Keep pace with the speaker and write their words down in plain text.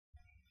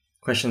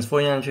Questions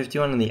 49 and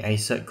 51 in the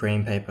ACER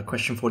green paper.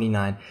 Question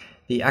 49.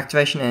 The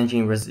activation energy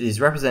is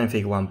represented in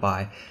figure 1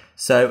 by.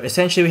 So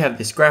essentially we have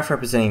this graph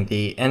representing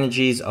the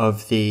energies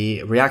of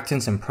the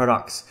reactants and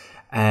products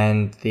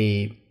and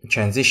the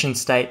transition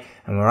state,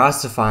 and we're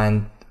asked to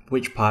find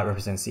which part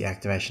represents the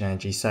activation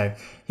energy. So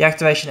the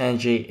activation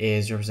energy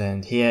is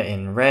represented here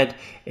in red.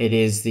 It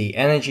is the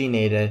energy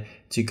needed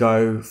to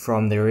go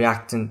from the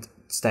reactant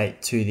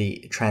state to the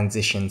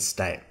transition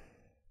state.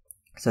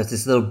 So it's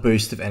this little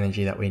boost of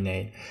energy that we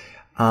need.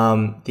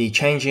 The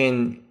change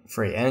in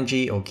free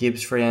energy, or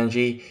Gibbs free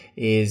energy,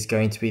 is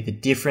going to be the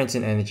difference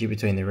in energy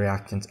between the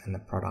reactants and the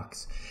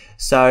products.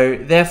 So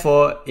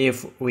therefore,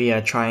 if we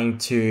are trying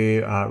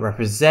to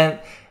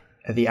represent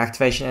the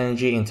activation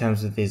energy in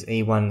terms of this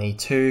E1 and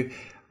E2,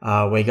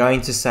 we're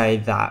going to say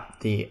that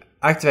the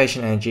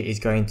activation energy is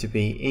going to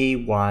be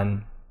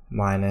E1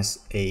 minus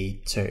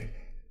E2.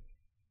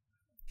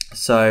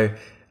 So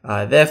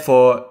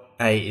therefore,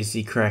 A is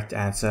the correct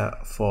answer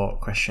for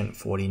question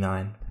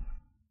 49.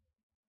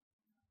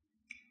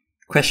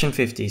 Question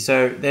 50.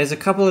 So there's a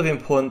couple of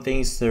important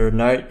things to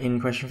note in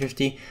question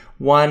 50.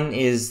 One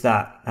is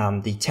that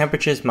the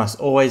temperatures must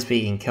always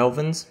be in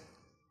kelvins,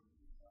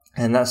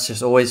 and that's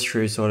just always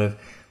true true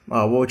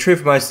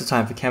for most of the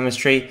time for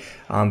chemistry,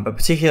 but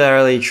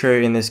particularly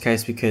true in this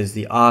case because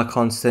the R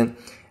constant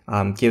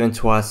given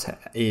to us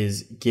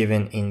is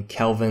given in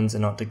kelvins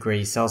and not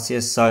degrees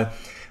Celsius. So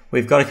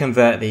we've got to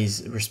convert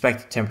these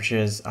respective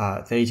temperatures,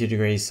 32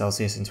 degrees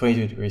Celsius and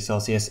 22 degrees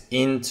Celsius,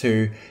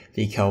 into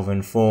the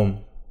Kelvin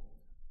form.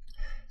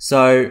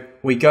 So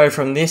we go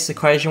from this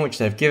equation, which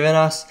they've given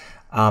us,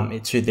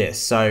 to this.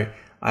 So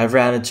I've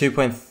rounded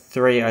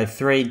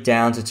 2.303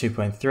 down to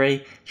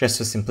 2.3 just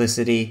for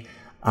simplicity,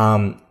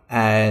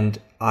 and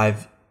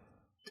I've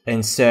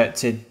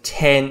inserted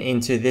 10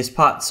 into this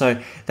part.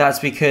 So that's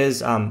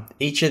because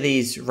each of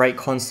these rate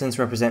constants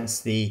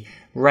represents the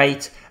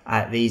rate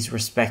at these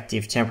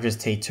respective temperatures,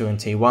 T2 and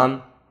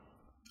T1,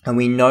 and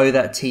we know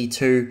that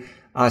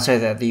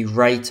that the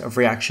rate of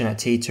reaction at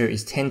T2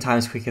 is 10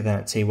 times quicker than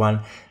at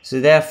T1. So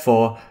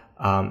therefore,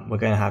 we're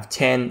going to have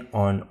 10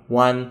 on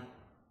 1,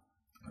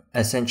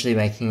 essentially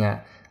making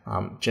it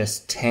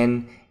just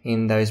 10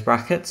 in those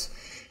brackets.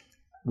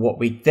 What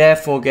we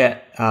therefore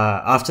get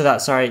after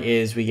that,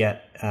 is we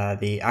get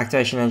the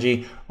activation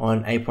energy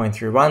on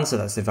 8.31, so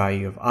that's the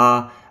value of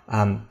R,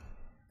 and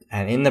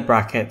in the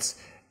brackets,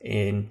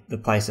 in the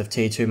place of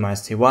T2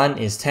 minus T1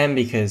 is 10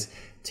 because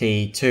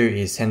T2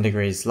 is 10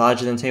 degrees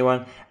larger than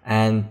T1,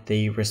 and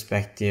the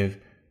respective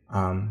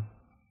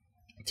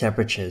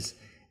temperatures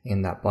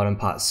in that bottom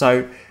part.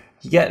 So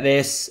you get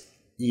this,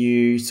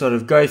 you sort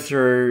of go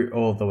through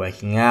all the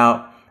working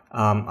out.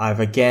 I've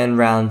again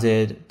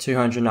rounded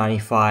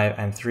 295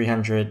 and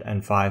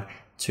 305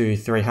 to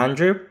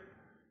 300.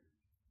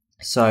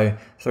 So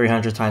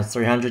 300 times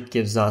 300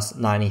 gives us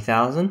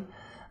 90,000.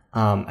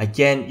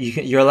 Again,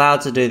 you're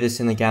allowed to do this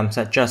in the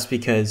GAMSAT just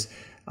because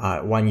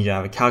one, you don't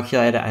have a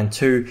calculator, and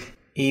two,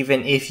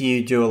 even if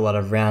you do a lot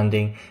of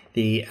rounding,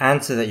 the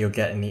answer that you'll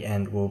get in the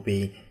end will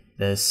be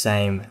the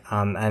same,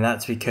 and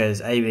that's because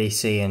A, B,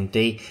 C, and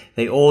D,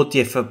 they all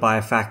differ by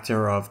a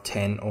factor of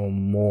 10 or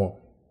more.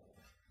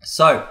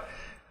 So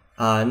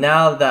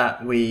now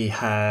that we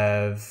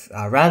have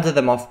rounded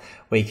them off,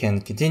 we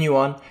can continue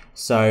on.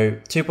 So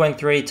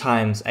 2.3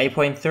 times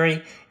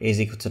 8.3 is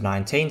equal to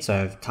 19,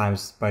 so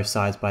times both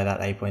sides by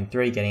that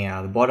 8.3, getting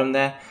out of the bottom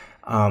there,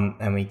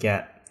 and we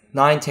get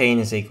 19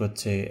 is equal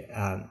to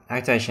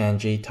activation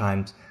energy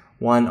times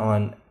 1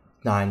 on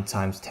 9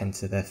 times 10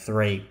 to the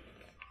 3.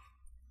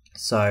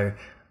 So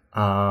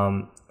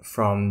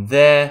from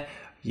there,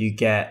 you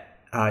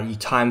get, you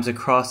times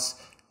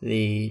across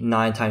the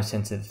 9 times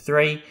 10 to the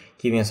 3,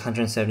 giving us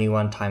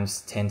 171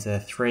 times 10 to the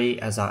 3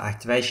 as our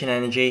activation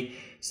energy.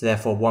 So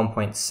therefore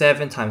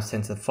 1.7 times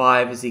 10 to the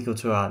 5 is equal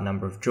to our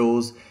number of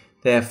joules.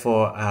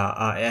 Therefore,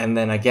 and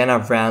then again,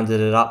 I've rounded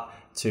it up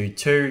to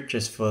 2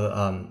 just for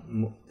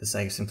the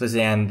sake of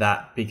simplicity, and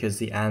that because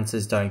the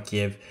answers don't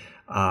give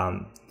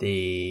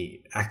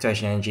the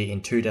activation energy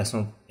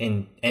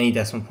in any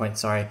decimal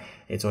point,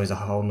 it's always a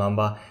whole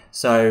number.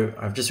 So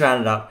I've just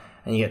rounded up,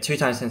 and you get 2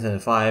 times 10 to the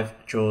 5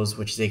 joules,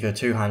 which is equal to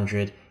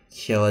 200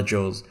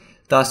 kilojoules,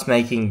 thus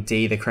making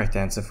D the correct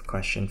answer for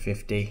question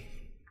 50.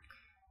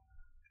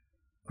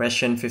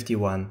 Question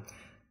 51.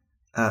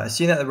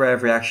 Assume that the rate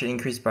of reaction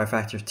increased by a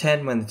factor of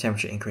 10 when the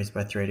temperature increased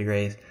by 3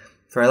 degrees.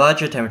 For a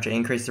larger temperature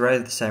increase, the rate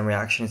of the same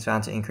reaction is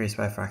found to increase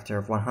by a factor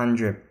of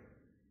 100.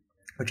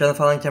 Which of the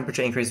following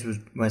temperature increase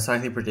would most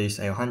likely produce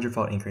a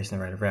 100-fold increase in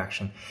the rate of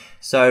reaction?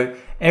 So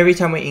every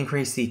time we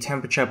increase the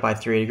temperature by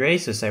 3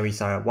 degrees, so say we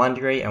start at 1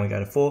 degree and we go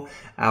to 4,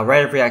 our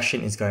rate of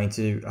reaction is going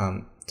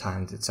to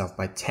times itself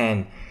by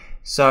 10.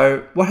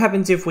 So what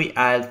happens if we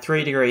add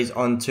 3 degrees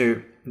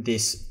onto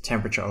this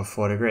temperature of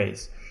 4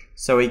 degrees?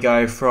 So we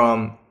go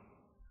from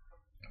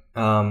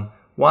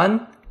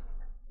 1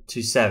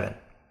 to 7.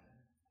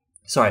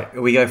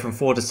 We go from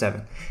 4 to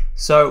 7.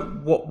 So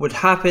what would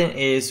happen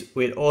is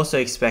we'd also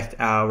expect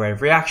our rate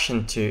of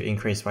reaction to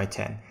increase by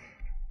 10.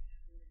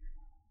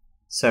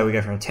 So we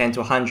go from 10 to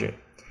 100.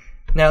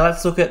 Now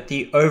let's look at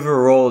the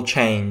overall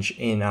change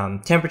in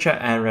temperature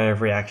and rate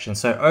of reaction.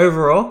 So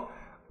overall,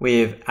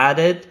 we've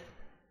added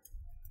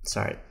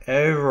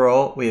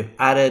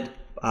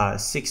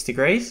 6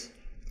 degrees,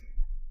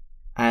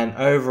 and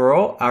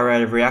overall our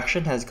rate of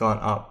reaction has gone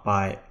up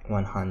by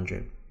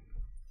 100.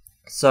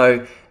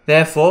 So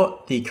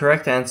therefore, the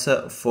correct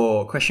answer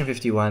for question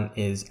 51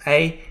 is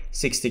A,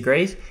 6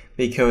 degrees,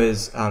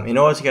 because in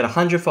order to get a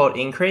 100-fold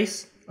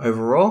increase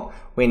overall,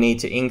 we need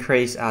to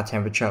increase our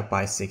temperature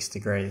by 6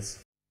 degrees.